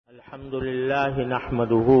الحمد لله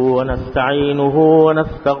نحمده ونستعينه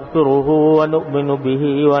ونستغفره ونؤمن به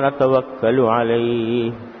ونتوكل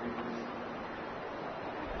عليه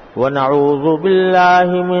ونعوذ بالله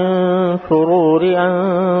من شرور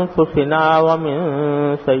أنفسنا ومن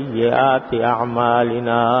سيئات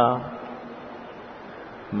أعمالنا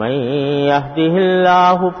من يهده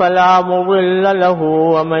الله فلا مضل له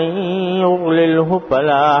ومن يضلله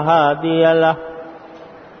فلا هادي له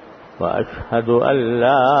وأشهد أن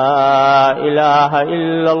لا إله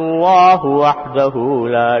إلا الله وحده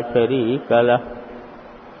لا شريك له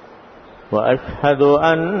وأشهد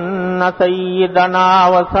أن سيدنا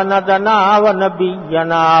وسندنا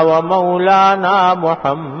ونبينا ومولانا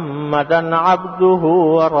محمدا عبده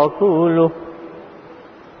ورسوله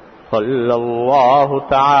صلى الله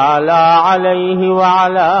تعالى عليه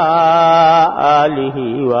وعلى آله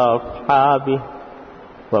وأصحابه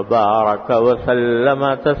وبارك وسلم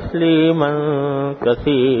تسليما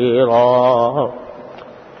كثيرا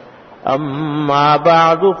أما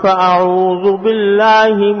بعد فأعوذ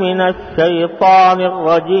بالله من الشيطان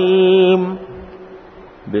الرجيم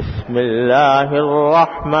بسم الله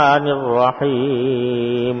الرحمن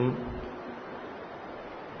الرحيم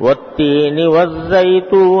والتين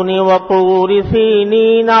والزيتون وطور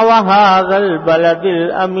سينين وهذا البلد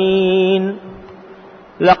الأمين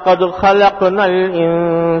لقد خلقنا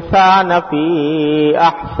الإنسان في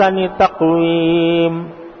أحسن تقويم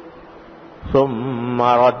ثم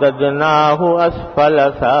رددناه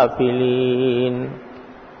أسفل سافلين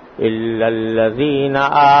إلا الذين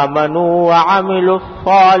آمنوا وعملوا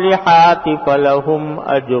الصالحات فلهم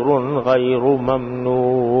أجر غير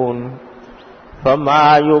ممنون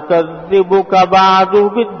فما يكذبك بعد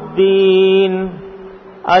بالدين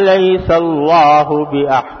أليس الله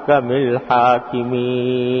بأحكم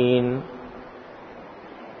الحاكمين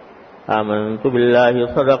آمنت بالله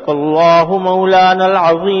صدق الله مولانا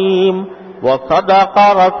العظيم وصدق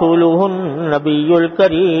رسوله النبي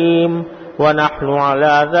الكريم ونحن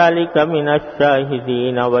على ذلك من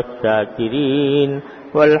الشاهدين والشاكرين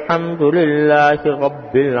والحمد لله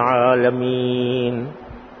رب العالمين.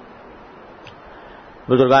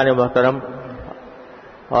 بزرگان محترم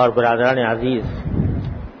اور برادران عزیز،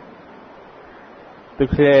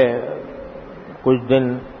 پچھلے کچھ دن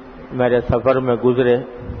میرے سفر میں گزرے.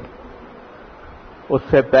 اس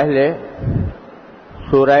سے پہلے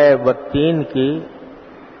سورہ والتین کی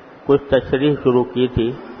کچھ تشریح شروع کی تھی،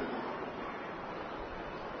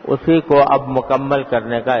 اسی کو اب مکمل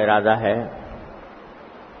کرنے کا ارادہ ہے.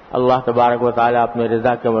 اللہ تبارک و تعالی اپنے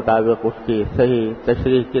رضا کے مطابق اس کی صحیح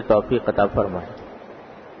تشریح کی توفیق عطا فرمائے.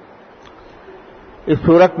 اس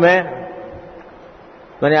صورت میں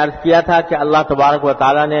نے عرض کیا تھا کہ اللہ تبارک و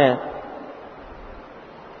تعالی نے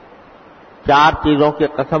 4 چیزوں کی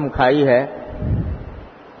قسم کھائی ہے: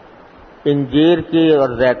 انجیر کی اور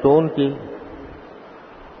زیتون کی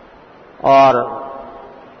اور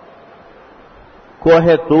کوہ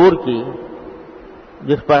طور کی،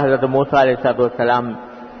 جس پر حضرت موسیٰ علیہ السلام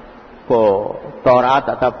کو تورات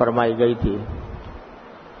عطا فرمائی گئی تھی،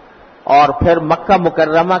 اور پھر مکہ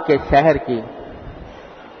مکرمہ کے شہر کی.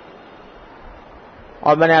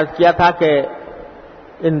 اور میں نے عرض کیا تھا کہ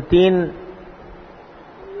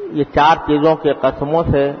یہ 4 چیزوں کے قسموں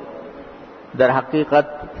سے در حقیقت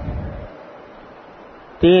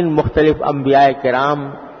 3 مختلف انبیاء کرام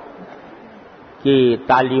کی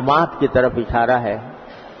تعلیمات کی طرف اشارہ ہے.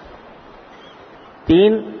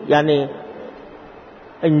 3 یعنی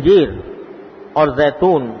انجیر اور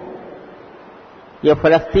زیتون، یہ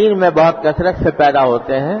فلسطین میں بہت کثرت سے پیدا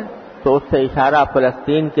ہوتے ہیں، تو اس سے اشارہ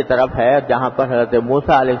فلسطین کی طرف ہے جہاں پر حضرت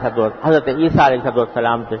عیسیٰ علیہ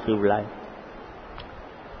السلام تشریف لائے.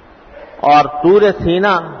 اور طور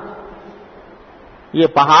سینا یہ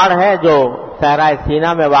پہاڑ ہے جو صحرائے سینا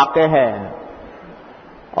میں واقع ہے،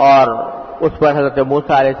 اور اس پر حضرت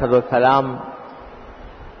موسیٰ علیہ السلام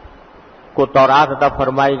کو تورات عطا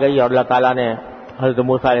فرمائی گئی، اور اللہ تعالیٰ نے حضرت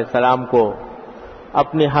موسیٰ علیہ السلام کو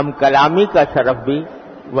اپنی ہم کلامی کا شرف بھی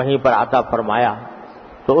وہیں پر عطا فرمایا.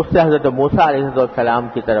 تو اس سے حضرت موسیٰ علیہ السلام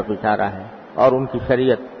کی طرف اشارہ ہے اور ان کی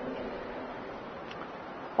شریعت.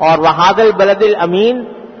 اور وہذا البلد الامین،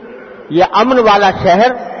 یہ امن والا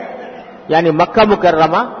شہر یعنی مکہ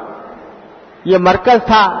مکرمہ، یہ مرکز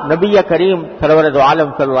تھا نبی کریم سرور دو عالم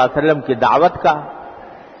صلی اللہ علیہ وسلم کی دعوت کا.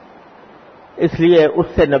 اس لیے اس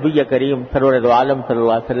سے نبی کریم سرور دو عالم صلی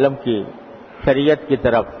اللہ علیہ وسلم کی شریعت کی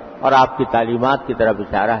طرف اور آپ کی تعلیمات کی طرف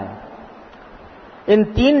اشارہ ہے. ان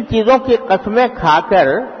 3 چیزوں کی قسمیں کھا کر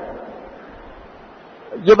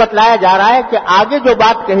یہ بتلایا جا رہا ہے کہ آگے جو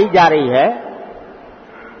بات کہی جا رہی ہے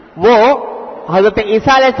وہ حضرت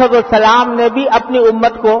عیسیٰ علیہ السلام نے بھی اپنی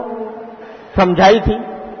امت کو سمجھائی تھی،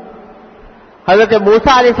 حضرت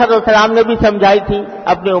موسیٰ علیہ السلام نے بھی سمجھائی تھی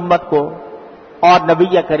اپنی امت کو، اور نبی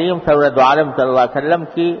کریم سرورد عالم صلی اللہ علیہ وسلم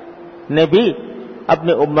کی نے بھی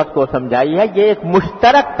اپنی امت کو سمجھائی ہے۔ یہ ایک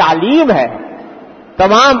مشترک تعلیم ہے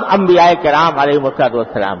تمام انبیاء کرام علیہ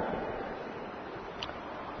السلام کی۔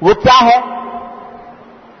 وہ کیا ہے؟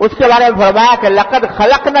 اس کے بارے میں فرمایا کہ لقد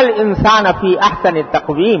خلقنا الانسان فی احسن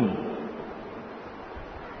تقویم،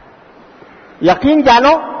 یقین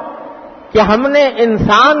جانو کہ ہم نے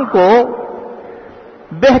انسان کو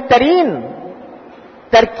بہترین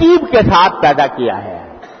ترکیب کے ساتھ پیدا کیا ہے۔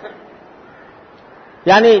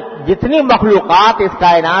 یعنی جتنی مخلوقات اس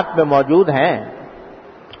کائنات میں موجود ہیں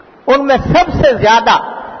ان میں سب سے زیادہ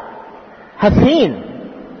حسین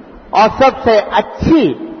اور سب سے اچھی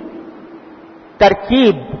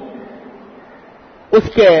ترکیب اس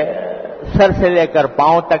کے سر سے لے کر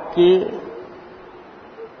پاؤں تک کی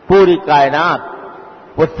پوری کائنات،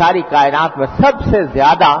 وہ ساری کائنات میں سب سے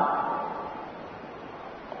زیادہ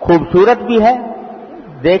خوبصورت بھی ہے،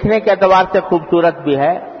 دیکھنے کے اعتبار سے خوبصورت بھی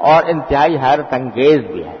ہے، اور انتہائی حیرت انگیز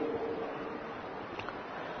بھی ہے۔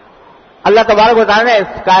 اللہ تبارک و تعالیٰ نے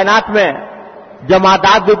اس کائنات میں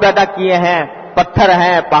جمادات بھی پیدا کیے ہیں، پتھر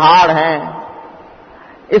ہیں، پہاڑ ہیں،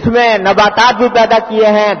 اس میں نباتات بھی پیدا کیے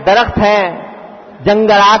ہیں، درخت ہیں،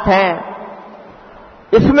 جنگلات ہیں،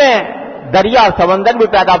 اس میں دریا اور سمندر بھی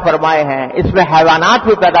پیدا فرمائے ہیں، اس میں حیوانات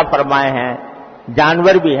بھی پیدا فرمائے ہیں،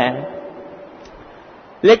 جانور بھی ہیں۔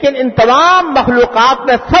 لیکن ان تمام مخلوقات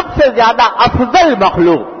میں سب سے زیادہ افضل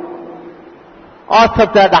مخلوق اور سب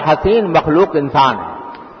سے زیادہ حسین مخلوق انسان ہے۔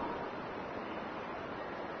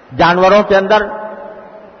 جانوروں کے اندر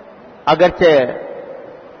اگرچہ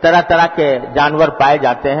طرح طرح کے جانور پائے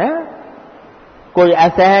جاتے ہیں، کوئی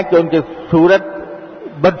ایسے ہیں کہ ان کی صورت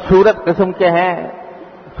بدصورت قسم کے ہیں،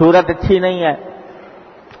 صورت اچھی نہیں ہے،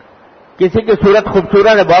 کسی کی صورت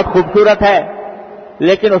خوبصورت ہے، بہت خوبصورت ہے،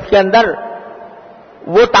 لیکن اس کے اندر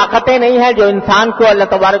وہ طاقتیں نہیں ہیں جو انسان کو اللہ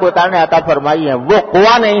تبارک و تعالیٰ نے عطا فرمائی ہیں، وہ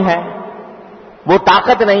قوہ نہیں ہے، وہ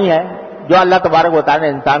طاقت نہیں ہے جو اللہ تبارک و تعالیٰ نے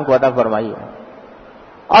انسان کو عطا فرمائی ہے۔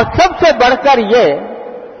 اور سب سے بڑھ کر یہ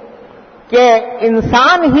کہ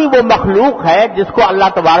انسان ہی وہ مخلوق ہے جس کو اللہ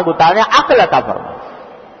تبارک و تعالیٰ نے عقل عطا فرمائی،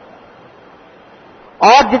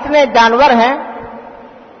 اور جتنے جانور ہیں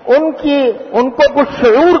ان کو کچھ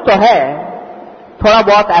شعور تو ہے، تھوڑا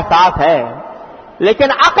بہت احساس ہے،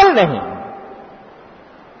 لیکن عقل نہیں۔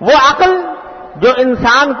 وہ عقل جو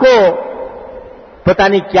انسان کو پتہ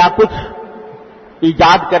نہیں کیا کچھ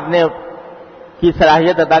ایجاد کرنے کی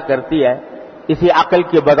صلاحیت عطا کرتی ہے، اسی عقل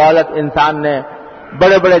کی بدولت انسان نے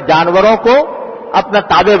بڑے بڑے جانوروں کو اپنا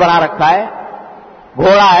تابع بنا رکھا ہے۔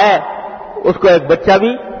 گھوڑا ہے، اس کو ایک بچہ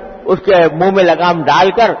بھی اس کے منہ میں لگام ڈال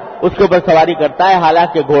کر اس کے اوپر سواری کرتا ہے،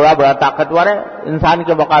 حالانکہ گھوڑا بڑا طاقتور ہے انسان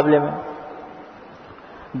کے مقابلے میں۔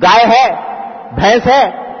 گائے ہے، بھینس ہے،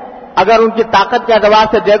 اگر ان کی طاقت کے اعتبار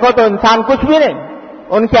سے دیکھو تو انسان کچھ بھی نہیں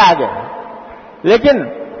ان کے آگے، لیکن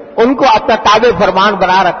ان کو اپنا تابع فرمان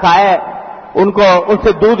بنا رکھا ہے، ان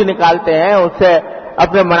سے دودھ نکالتے ہیں، اس سے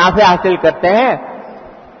اپنے منافع حاصل کرتے ہیں۔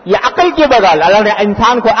 یہ عقل کی بدولت، اللہ نے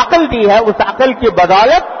انسان کو عقل دی ہے، اس عقل کی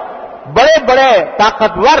بدولت بڑے بڑے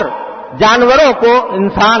طاقتور جانوروں کو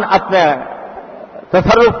انسان اپنے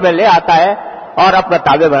تصرف میں لے آتا ہے اور اپنا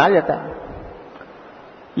تابع بنا لیتا ہے۔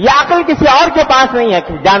 یہ عقل کسی اور کے پاس نہیں ہے،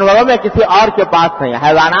 جانوروں میں کسی اور کے پاس نہیں ہے،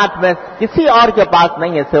 حیوانات میں کسی اور کے پاس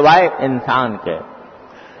نہیں ہے سوائے انسان کے۔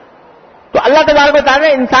 تو اللہ تبارک و تعالیٰ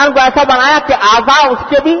نے انسان کو ایسا بنایا کہ اعضاء اس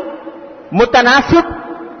کے بھی متناسب،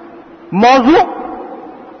 موضوع،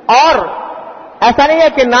 اور ایسا نہیں ہے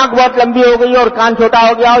کہ ناک بہت لمبی ہو گئی اور کان چھوٹا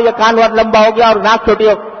ہو گیا ہو، یا کان بہت لمبا ہو گیا اور ناک چھوٹی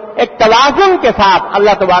ہو۔ ایک توازن کے ساتھ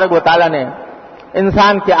اللہ تبارک و تعالیٰ نے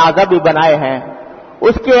انسان کے اعضاء بھی بنائے ہیں،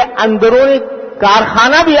 اس کے اندرونی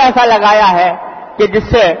کارخانہ بھی ایسا لگایا ہے کہ جس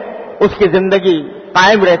سے اس کی زندگی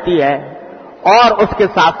قائم رہتی ہے، اور اس کے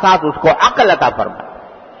ساتھ ساتھ اس کو عقل عطا فرمائے۔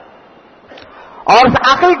 اور اس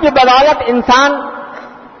عقل کی بدولت انسان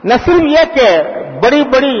نہ صرف یہ کہ بڑی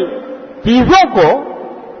بڑی چیزوں کو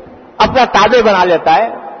اپنا تابع بنا لیتا ہے،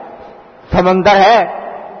 سمندر ہے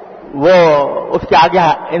وہ اس کے آگے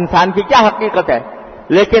انسان کی کیا حقیقت ہے،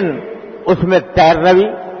 لیکن اس میں تیرنا بھی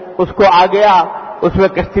اس کو آ گیا، اس میں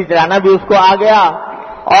کشتی چلانا بھی اس کو آ گیا،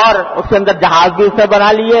 اور اس کے اندر جہاز بھی اس نے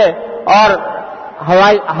بنا لیے، اور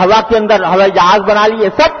ہوا کے اندر ہوائی جہاز بنا لیے،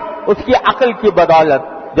 سب اس کی عقل کی بدولت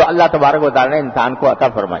جو اللہ تبارک و تعالیٰ نے انسان کو عطا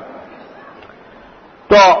فرمائی۔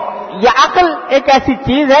 تو یہ عقل ایک ایسی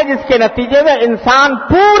چیز ہے جس کے نتیجے میں انسان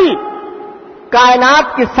پوری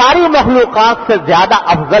کائنات کی ساری مخلوقات سے زیادہ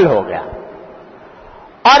افضل ہو گیا،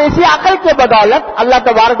 اور اسی عقل کے بدولت اللہ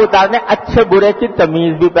تبارک و تعالیٰ نے اچھے برے کی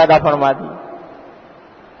تمیز بھی پیدا فرما دی۔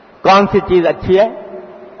 کون سی چیز اچھی ہے،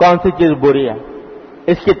 کون سی چیز بری ہے،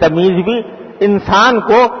 اس کی تمیز بھی انسان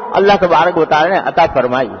کو اللہ تبارک و تعالی نے عطا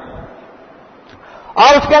فرمائی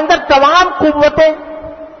اور اس کے اندر تمام قوتیں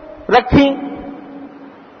رکھی.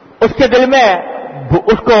 اس کے دل میں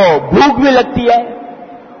اس کو بھوک بھی لگتی ہے,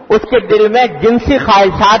 اس کے دل میں جنسی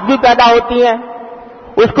خواہشات بھی پیدا ہوتی ہیں,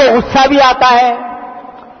 اس کو غصہ بھی آتا ہے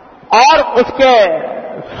اور اس کے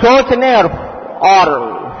سوچنے اور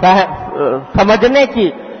سمجھنے کی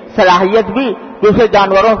صلاحیت بھی دوسرے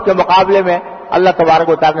جانوروں کے مقابلے میں اللہ تبارک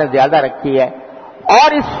و تعالی نے زیادہ رکھی ہے.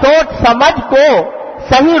 اور اس سوچ سمجھ کو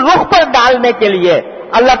صحیح رخ پر ڈالنے کے لیے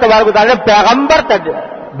اللہ تبارک و تعالی نے پیغمبر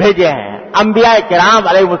بھیجے ہیں, انبیاء کرام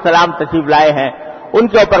علیہ السلام تشریف لائے ہیں, ان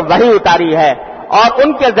کے اوپر وحی اتاری ہے اور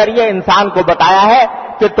ان کے ذریعے انسان کو بتایا ہے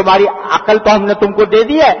کہ تمہاری عقل تو ہم نے تم کو دے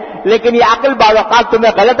دی ہے, لیکن یہ عقل بعض اوقات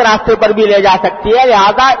تمہیں غلط راستے پر بھی لے جا سکتی ہے,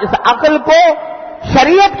 لہذا اس عقل کو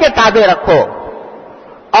شریعت کے تابع رکھو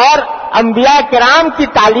اور انبیاء کرام کی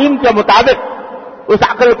تعلیم کے مطابق اس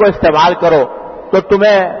عقل کو استعمال کرو, تو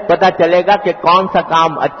تمہیں پتہ چلے گا کہ کون سا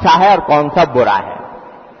کام اچھا ہے اور کون سا برا ہے.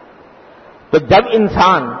 تو جب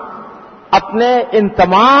انسان اپنے ان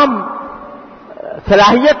تمام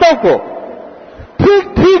صلاحیتوں کو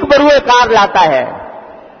ٹھیک بروئے کار لاتا ہے,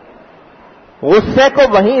 غصے کو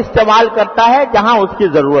وہیں استعمال کرتا ہے جہاں اس کی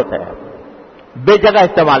ضرورت ہے, بے جگہ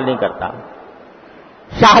استعمال نہیں کرتا.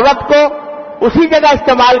 شہوت کو اسی جگہ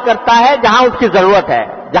استعمال کرتا ہے جہاں اس کی ضرورت ہے,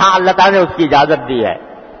 جہاں اللہ تعالیٰ نے اس کی اجازت دی ہے,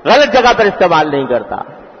 غلط جگہ پر استعمال نہیں کرتا.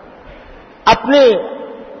 اپنی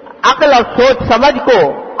عقل اور سوچ سمجھ کو,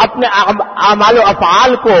 اپنے اعمال و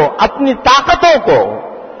افعال کو, اپنی طاقتوں کو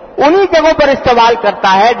انہی جگہوں پر استعمال کرتا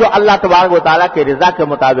ہے جو اللہ تبارک و تعالیٰ کی رضا کے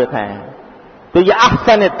مطابق ہیں. تو یہ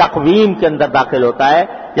احسن تقویم کے اندر داخل ہوتا ہے,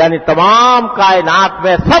 یعنی تمام کائنات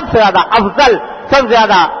میں سب سے زیادہ افضل, سب سے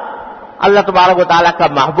زیادہ اللہ تبارک و تعالیٰ کا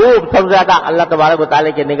محبوب, سب سے زیادہ اللہ تبارک و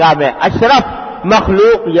تعالیٰ کی نگاہ میں اشرف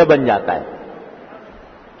مخلوق یہ بن جاتا ہے.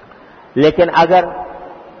 لیکن اگر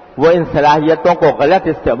وہ ان صلاحیتوں کو غلط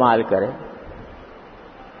استعمال کرے,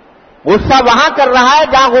 غصہ وہاں کر رہا ہے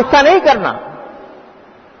جہاں غصہ نہیں کرنا,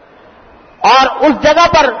 اور اس جگہ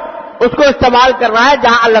پر اس کو استعمال کر رہا ہے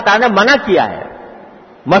جہاں اللہ تعالیٰ نے منع کیا ہے.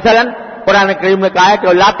 مثلا قرآن کریم نے کہا ہے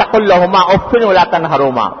کہ لا تقل لهما اف ولا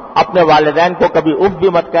تنهرهما, اپنے والدین کو کبھی اف بھی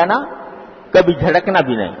مت کہنا, کبھی جھڑکنا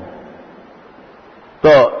بھی نہیں.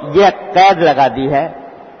 تو یہ قید لگا دی ہے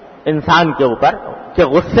انسان کے اوپر کہ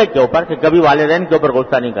غصے کے اوپر, کہ کبھی والدین کے اوپر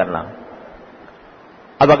غصہ نہیں کرنا.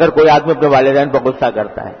 اب اگر کوئی آدمی اپنے والدین پر غصہ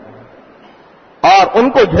کرتا ہے اور ان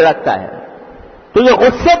کو جھڑکتا ہے تو یہ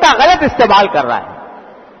غصے کا غلط استعمال کر رہا ہے,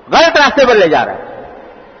 غلط راستے پر لے جا رہا ہے.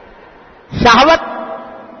 شہوت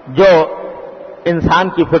جو انسان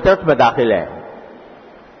کی فطرت میں داخل ہے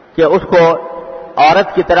کہ اس کو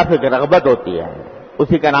عورت کی طرف ایک رغبت ہوتی ہے,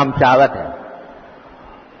 اسی کا نام شہوت ہے.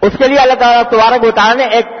 اس کے لیے اللہ تعالیٰ تبارک و تعالیٰ نے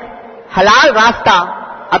ایک حلال راستہ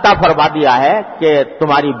عطا فرما دیا ہے کہ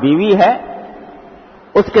تمہاری بیوی ہے,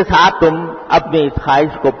 اس کے ساتھ تم اپنی اس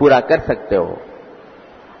خواہش کو پورا کر سکتے ہو.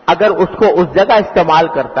 اگر اس کو اس جگہ استعمال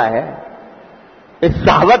کرتا ہے, اس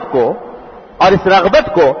شہوت کو اور اس رغبت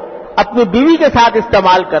کو اپنی بیوی کے ساتھ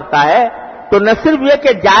استعمال کرتا ہے, تو نہ صرف یہ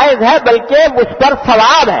کہ جائز ہے بلکہ اس پر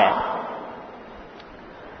ثواب ہے.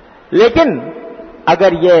 لیکن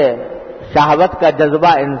اگر یہ شہوت کا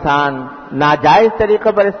جذبہ انسان ناجائز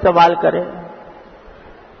طریقے پر استعمال کرے,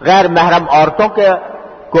 غیر محرم عورتوں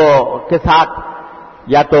کے ساتھ,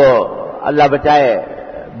 یا تو اللہ بچائے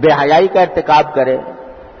بے حیائی کا ارتکاب کرے,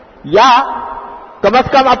 یا کم از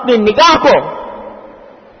کم اپنی نگاہ کو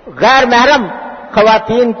غیر محرم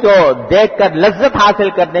خواتین کو دیکھ کر لذت حاصل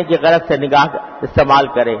کرنے کی غرض سے نگاہ استعمال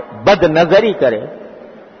کرے, بد نظری کرے,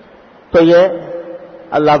 تو یہ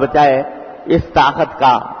اللہ بچائے اس طاقت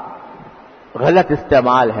کا غلط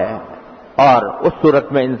استعمال ہے, اور اس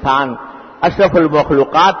صورت میں انسان اشرف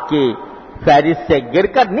المخلوقات کی فہرست سے گر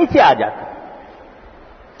کر نیچے آ جاتا ہے.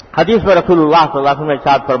 حدیث میں رسول اللہ صلی اللہ علیہ وسلم نے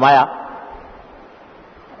ارشاد فرمایا,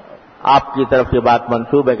 آپ کی طرف یہ بات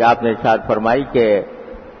منسوب ہے کہ آپ نے ارشاد فرمائی کہ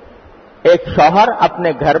ایک شوہر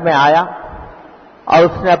اپنے گھر میں آیا اور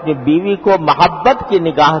اس نے اپنی بیوی کو محبت کی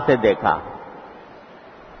نگاہ سے دیکھا,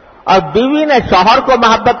 اور بیوی نے شوہر کو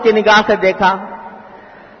محبت کی نگاہ سے دیکھا,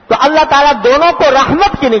 تو اللہ تعالیٰ دونوں کو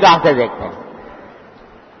رحمت کی نگاہ سے دیکھتے ہیں,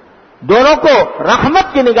 دونوں کو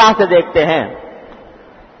رحمت کی نگاہ سے دیکھتے ہیں,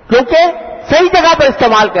 کیونکہ صحیح جگہ پر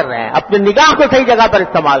استعمال کر رہے ہیں, اپنی نگاہ کو صحیح جگہ پر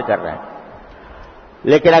استعمال کر رہے ہیں.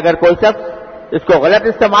 لیکن اگر کوئی شخص اس کو غلط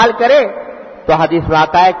استعمال کرے تو حدیث میں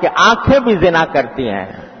آتا ہے کہ آنکھیں بھی زنا کرتی ہیں.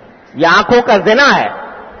 یہ آنکھوں کا زنا ہے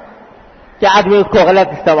کہ آدمی اس کو غلط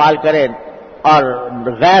استعمال کرے اور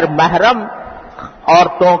غیر محرم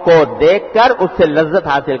عورتوں کو دیکھ کر اس سے لذت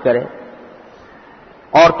حاصل کرے,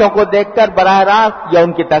 عورتوں کو دیکھ کر براہ راست یا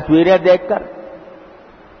ان کی تصویریں دیکھ کر.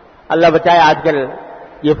 اللہ بچائے آج کل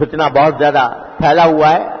یہ فتنہ بہت زیادہ پھیلا ہوا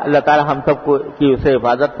ہے، اللہ تعالی ہم سب کو کی اسے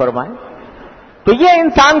حفاظت فرمائے. تو یہ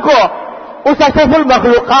انسان کو اس اشرف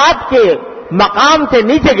المخلوقات کے مقام سے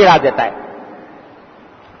نیچے گرا دیتا ہے.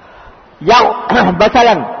 یا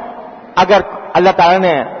مثلا اگر اللہ تعالی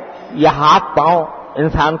نے یہ ہاتھ پاؤں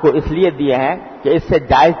انسان کو اس لیے دیے ہیں کہ اس سے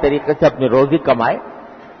جائز طریقے سے اپنی روزی کمائے،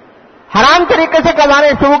 حرام طریقے سے کمانے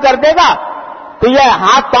شروع کر دے گا تو یہ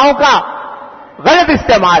ہاتھ پاؤں کا غلط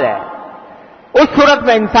استعمال ہے. اس صورت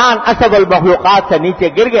میں انسان اشرف المخلوقات سے نیچے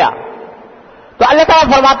گر گیا. تو اللہ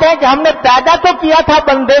تعالیٰ فرماتے ہیں کہ ہم نے پیدا تو کیا تھا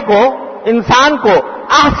بندے کو، انسان کو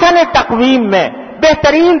احسن تقویم میں،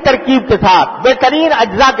 بہترین ترکیب کے ساتھ، بہترین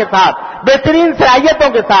اجزاء کے ساتھ، بہترین صلاحیتوں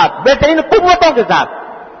کے ساتھ، بہترین قوتوں کے ساتھ،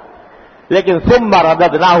 لیکن ثم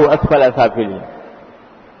رددناہ اسفل سافلین،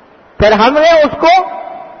 پھر ہم نے اس کو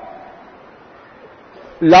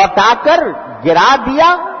لوٹا کر گرا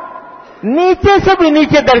دیا نیچے سے بھی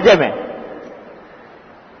نیچے درجے میں،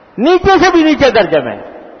 نیچے سے بھی نیچے درجے میں.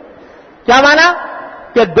 کیا مانا؟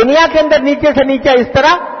 کہ دنیا کے اندر نیچے سے نیچے اس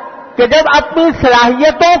طرح کہ جب اپنی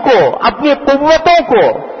صلاحیتوں کو، اپنی قوتوں کو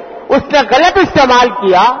اس نے غلط استعمال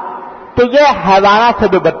کیا تو یہ حیوانات سے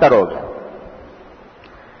بھی بدتر ہو گیا،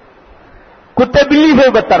 کتے بلی سے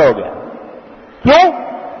بھی بدتر ہو گیا. کیوں؟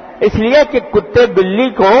 اس لیے کہ کتے بلی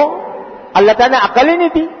کو اللہ تعالیٰ نے عقل ہی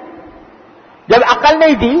نہیں دی. جب عقل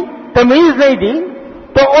نہیں دی، تمیز نہیں دی،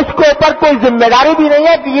 تو اس کے اوپر کوئی ذمہ داری بھی نہیں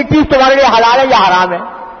ہے کہ یہ چیز تمہارے لیے حلال ہے یا حرام ہے.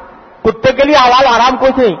 کتے کے لیے حلال حرام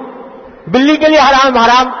کچھ نہیں، بلی کے لیے حرام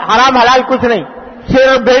حلال کچھ نہیں، شیر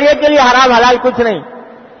اور بھیڑیے کے لیے حرام حلال کچھ نہیں،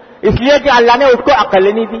 اس لیے کہ اللہ نے اس کو عقل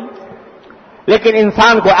ہی نہیں دی. لیکن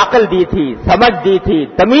انسان کو عقل دی تھی، سمجھ دی تھی،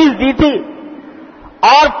 تمیز دی تھی،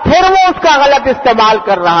 اور پھر وہ اس کا غلط استعمال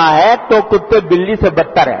کر رہا ہے تو کتے بلی سے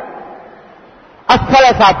بدتر ہے. اسفل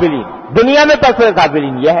سافلین، دنیا میں تو اسفل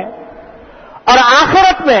سافلین یہ ہے، اور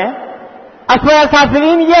آخرت میں اسفل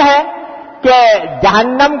سافلین یہ ہے کہ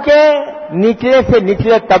جہنم کے نچلے سے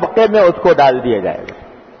نچلے طبقے میں اس کو ڈال دیا جائے گا،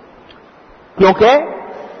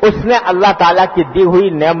 کیونکہ اس نے اللہ تعالیٰ کی دی ہوئی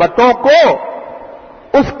نعمتوں کو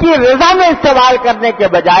اس کی رضا میں استعمال کرنے کے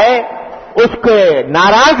بجائے اس کے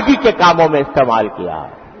ناراضگی کے کاموں میں استعمال کیا،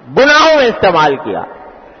 گناہوں میں استعمال کیا،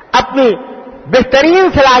 اپنی بہترین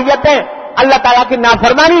صلاحیتیں اللہ تعالیٰ کی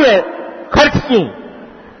نافرمانی میں خرچ کی.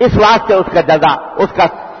 اس واسطے اس کا جزا، اس کا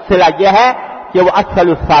صلہ یہ ہے کہ وہ اسفل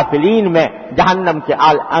السافلین میں، جہنم کے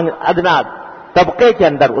ادنا طبقے کے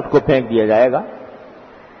اندر اس کو پھینک دیا جائے گا.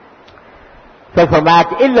 تو فرمایا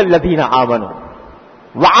کہ الا الذین آمنوا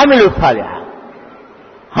وعملوا الصالحات،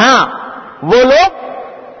 ہاں وہ لوگ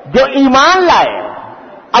جو ایمان لائے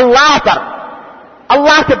اللہ پر،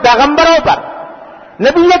 اللہ کے پیغمبروں پر،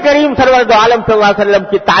 نبی کریم سرور دو عالم صلی اللہ علیہ وسلم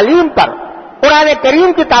کی تعلیم پر، قرآن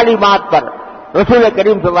کریم کی تعلیمات پر، رسول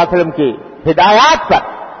کریم صلی اللہ علیہ وسلم کی ہدایات پر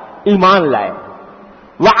ایمان لائے.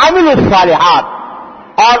 وعملوا الصالحات،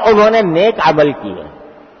 اور انہوں نے نیک عمل کیے.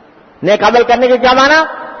 نیک عمل کرنے کے کیا معنی؟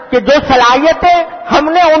 کہ جو صلاحیتیں ہم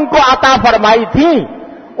نے ان کو عطا فرمائی تھیں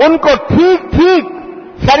ان کو ٹھیک ٹھیک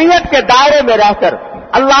شریعت کے دائرے میں رہ کر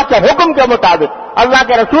اللہ کے حکم کے مطابق، اللہ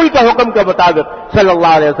کے رسول کے حکم کے مطابق صلی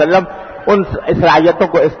اللہ علیہ وسلم ان صلاحیتوں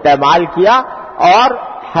کو استعمال کیا اور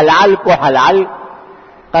حلال کو حلال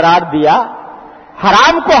قرار دیا،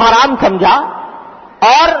 حرام کو حرام سمجھا،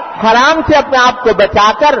 اور حرام سے اپنے آپ کو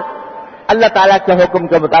بچا کر اللہ تعالیٰ کے حکم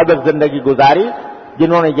کے مطابق زندگی گزاری.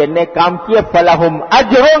 جنہوں نے یہ نیک کام کیے فلہم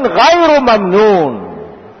اجر غیر ممنون،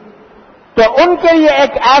 تو ان کے لیے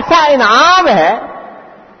ایک ایسا انعام ہے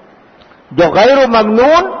جو غیر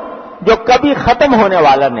ممنون، جو کبھی ختم ہونے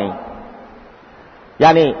والا نہیں.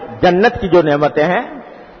 یعنی جنت کی جو نعمتیں ہیں،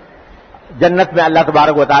 جنت میں اللہ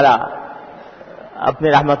تبارک و تعالی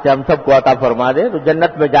اپنی رحمت سے ہم سب کو عطا فرما دے، تو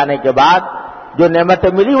جنت میں جانے کے بعد جو نعمتیں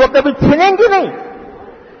ملی وہ کبھی چھنیں گی نہیں،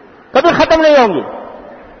 کبھی ختم نہیں ہوں گی.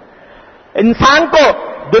 انسان کو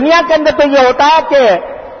دنیا کے اندر تو یہ ہوتا ہے کہ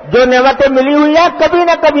جو نعمتیں ملی ہوئی ہیں کبھی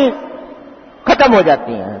نہ کبھی ختم ہو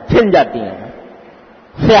جاتی ہیں، چھن جاتی ہیں.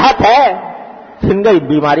 صحت ہے، چھن گئی،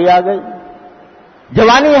 بیماری آ گئی.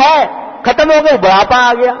 جوانی ہے، ختم ہو گئی، بڑھاپا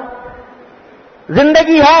آ گیا.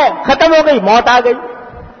 زندگی ہے، ختم ہو گئی، موت آ گئی.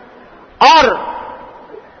 اور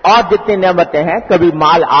جتنی نعمتیں ہیں، کبھی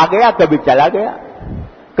مال آ گیا، کبھی چلا گیا،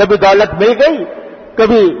 کبھی دولت مل گئی،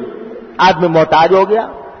 کبھی آدمی محتاج ہو گیا.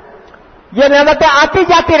 یہ نعمتیں آتی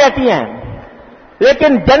جاتی رہتی ہیں.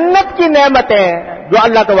 لیکن جنت کی نعمتیں جو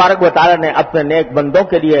اللہ تبارک و تعالی نے اپنے نیک بندوں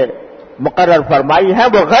کے لیے مقرر فرمائی ہیں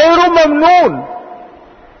وہ غیر ممنون،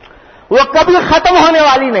 وہ کبھی ختم ہونے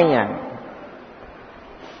والی نہیں ہے.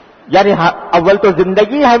 یعنی اول تو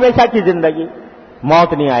زندگی ہمیشہ کی زندگی،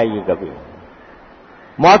 موت نہیں آئے گی، کبھی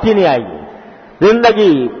موت ہی نہیں آئے گی.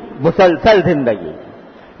 زندگی مسلسل زندگی،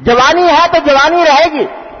 جوانی ہے تو جوانی رہے گی،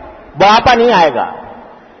 بڑھاپا نہیں آئے گا،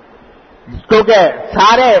 کیونکہ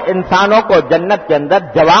سارے انسانوں کو جنت کے اندر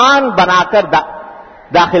جوان بنا کر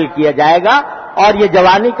داخل کیا جائے گا، اور یہ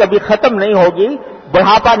جوانی کبھی ختم نہیں ہوگی،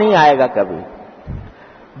 بڑھاپا نہیں آئے گا کبھی۔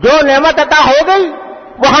 جو نعمت عطا ہو گئی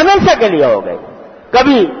وہ ہمیشہ کے لیے ہو گئی،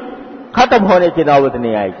 کبھی ختم ہونے کی نوبت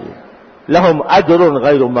نہیں آئے گی۔ لہم اجر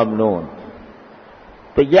غیر ممنون۔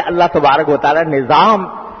 تو یہ اللہ تبارک و تعالی نظام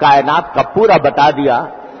کائنات کا پورا بتا دیا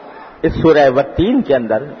اس سورہ والتین کے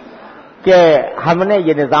اندر کہ ہم نے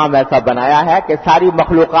یہ نظام ایسا بنایا ہے کہ ساری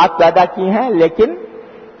مخلوقات پیدا کی ہیں، لیکن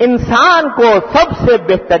انسان کو سب سے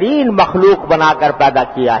بہترین مخلوق بنا کر پیدا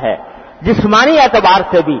کیا ہے، جسمانی اعتبار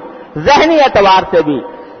سے بھی، ذہنی اعتبار سے بھی،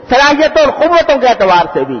 صلاحیتوں اور قوتوں کے اعتبار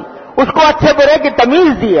سے بھی اس کو اچھے برے کی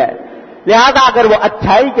تمیز دی ہے۔ لہذا اگر وہ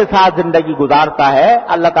اچھائی کے ساتھ زندگی گزارتا ہے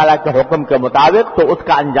اللہ تعالیٰ کے حکم کے مطابق تو اس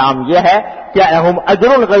کا انجام یہ ہے کہ لہم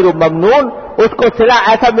اجر غیر ممنون، اس کو صلہ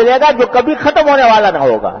ایسا ملے گا جو کبھی ختم ہونے والا نہ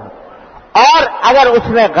ہوگا۔ اور اگر اس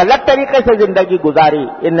نے غلط طریقے سے زندگی گزاری،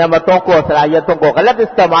 ان نعمتوں کو صلاحیتوں کو غلط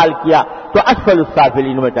استعمال کیا تو اسفل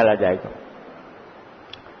السافلین میں چلا جائے گا۔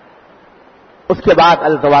 اس کے بعد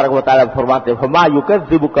اللہ تبارک و تعالیٰ فرماتے فما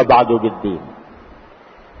یکذبک بعد بالدین،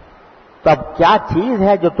 تب کیا چیز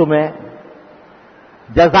ہے جو تمہیں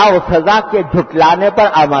جزا و سزا کے جھٹلانے پر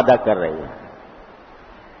آمادہ کر رہی ہے؟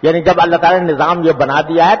 یعنی جب اللہ تعالیٰ نے نظام یہ بنا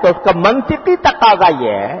دیا ہے تو اس کا منطقی تقاضا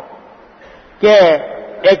یہ ہے کہ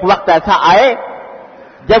ایک وقت ایسا آئے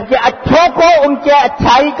جبکہ اچھوں کو ان کے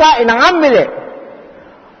اچھائی کا انعام ملے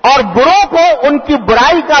اور بروں کو ان کی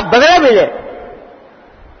برائی کا بدلہ ملے،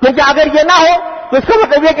 کیونکہ اگر یہ نہ ہو تو اس کا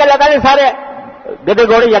مطلب یہ کہ اللہ تعالیٰ نے سارے گدے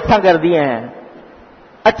گھوڑے یکساں کر دیے ہیں،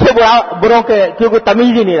 اچھے بروں کے کیونکہ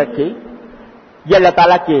تمیز ہی نہیں رکھی۔ یہ اللہ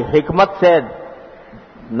تعالیٰ کی حکمت سے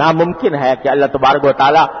ناممکن ہے کہ اللہ تبارک و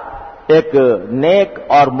تعالیٰ ایک نیک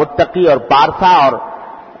اور متقی اور پارسا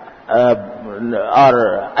اور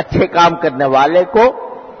اچھے کام کرنے والے کو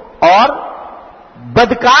اور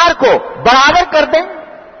بدکار کو برابر کر دیں۔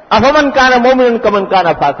 افمن کان مومن کمن کان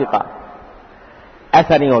فاسقا،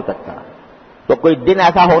 ایسا نہیں ہو سکتا۔ تو کوئی دن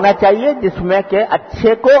ایسا ہونا چاہیے جس میں کہ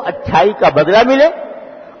اچھے کو اچھائی کا بدلہ ملے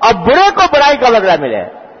اور برے کو برائی کا بدلہ ملے۔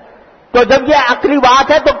 تو جب یہ عقلی بات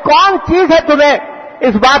ہے تو کون چیز ہے تمہیں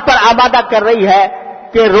اس بات پر آمادہ کر رہی ہے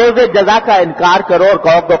کہ روز جزا کا انکار کرو اور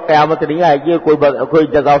کہو تو قیامت نہیں آئے گی، کوئی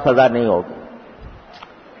جزا و سزا نہیں ہوگی؟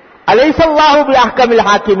 الیس اللہ باحکم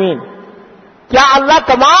الحاکمین، کیا اللہ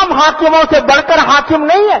تمام حاکموں سے بڑھ کر حاکم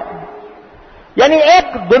نہیں ہے؟ یعنی ایک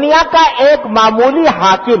دنیا کا ایک معمولی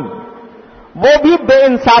حاکم وہ بھی بے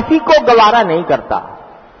انصافی کو گوارا نہیں کرتا،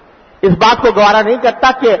 اس بات کو گوارا نہیں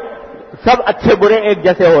کرتا کہ سب اچھے برے ایک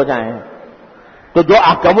جیسے ہو جائیں۔ تو جو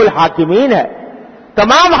احکم الحاکمین ہے،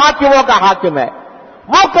 تمام حاکموں کا حاکم ہے،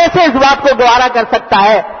 وہ کیسے اس بات کو گوارا کر سکتا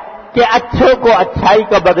ہے کہ اچھوں کو اچھائی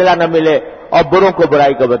کا بدلہ نہ ملے اور بروں کو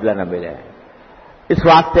برائی کا بدلہ نہ ملے؟ اس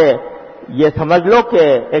واسطے یہ سمجھ لو کہ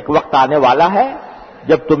ایک وقت آنے والا ہے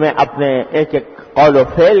جب تمہیں اپنے ایک ایک قول و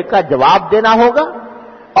فعل کا جواب دینا ہوگا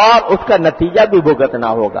اور اس کا نتیجہ بھی بھگتنا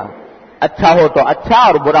ہوگا، اچھا ہو تو اچھا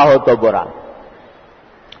اور برا ہو تو برا۔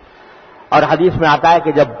 اور حدیث میں آتا ہے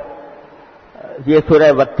کہ جب یہ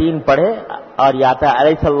سورہ والتین پڑھے اور یہ آتا ہے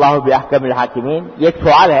الیس اللہ باحکم الحاکمین، یہ ایک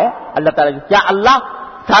سوال ہے اللہ تعالیٰ کیا اللہ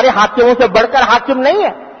سارے حاکموں سے بڑھ کر حاکم نہیں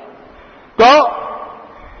ہے؟ تو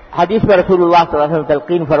حدیث میں رسول اللہ صلی اللہ علیہ وسلم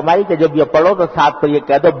تلقین فرمائی کہ جب یہ پڑھو تو ساتھ پر یہ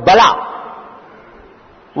کہہ دو بلا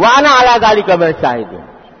وانا علی ذلک من الشاہدین،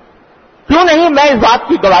 کیوں نہیں میں اس بات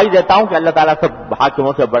کی گواہی دیتا ہوں کہ اللہ تعالیٰ سب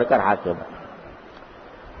حاکموں سے بڑھ کر حاکم ہے۔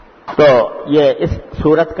 تو یہ اس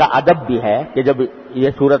سورت کا ادب بھی ہے کہ جب یہ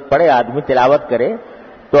سورت پڑھے آدمی تلاوت کرے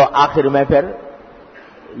تو آخر میں پھر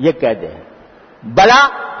یہ کہہ دے بلا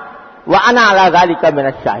وانا علی ذلک من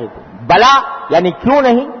الشاہدین، بلا یعنی کیوں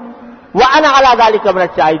نہیں، وانا علی ذلک من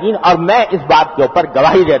الشاہدین، اور میں اس بات کے اوپر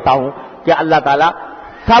گواہی دیتا ہوں کہ اللہ تعالیٰ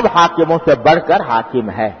سب حاکموں سے بڑھ کر حاکم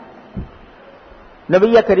ہے۔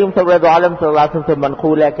 نبی کریم صلی اللہ علیہ وسلم سے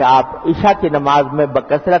منقول ہے کہ آپ عشاء کی نماز میں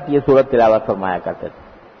بکثرت یہ سورت تلاوت فرمایا کرتے تھے،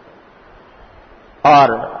 اور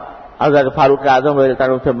حضرت فاروق اعظم رضی اللہ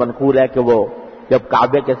عنہ سے منقول ہے کہ وہ جب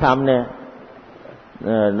کعبے کے سامنے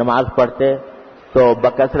نماز پڑھتے تو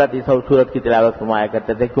بکثرت اس سورت کی تلاوت فرمایا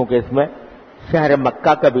کرتے تھے، کیونکہ اس میں شہر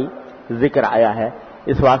مکہ کا بھی ذکر آیا ہے،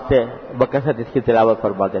 اس واسطے بکثرت اس کی تلاوت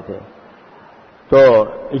فرماتے تھے۔ تو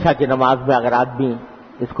عشاء کی نماز میں اگر آدمی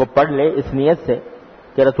اس کو پڑھ لے اس نیت سے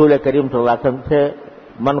کہ رسول کریم صلی اللہ علیہ وسلم سے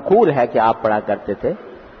منقول ہے کہ آپ پڑھا کرتے تھے،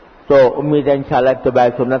 تو امید ہے انشاءاللہ اتباع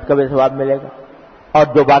سنت کا بھی ثواب ملے گا، اور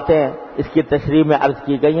جو باتیں اس کی تشریح میں عرض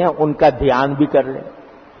کی گئی ہیں ان کا دھیان بھی کر لیں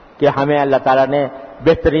کہ ہمیں اللہ تعالیٰ نے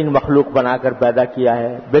بہترین مخلوق بنا کر پیدا کیا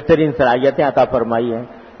ہے، بہترین صلاحیتیں عطا فرمائی ہیں،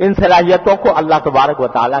 ان صلاحیتوں کو اللہ تبارک و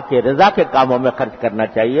تعالیٰ کے رضا کے کاموں میں خرچ کرنا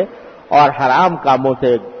چاہیے اور حرام کاموں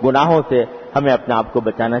سے، گناہوں سے ہمیں اپنے آپ کو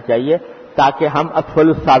بچانا چاہیے تاکہ ہم اسفل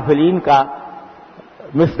السافلین کا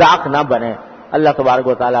مصداق نہ بنیں۔ اللہ تبارک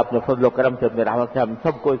و تعالیٰ اپنے فضل و کرم سے، اپنے رحمت سے ہم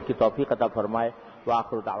سب کو اس کی توفیق عطا فرمائے۔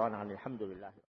 وآخر دعوانا الحمدللہ۔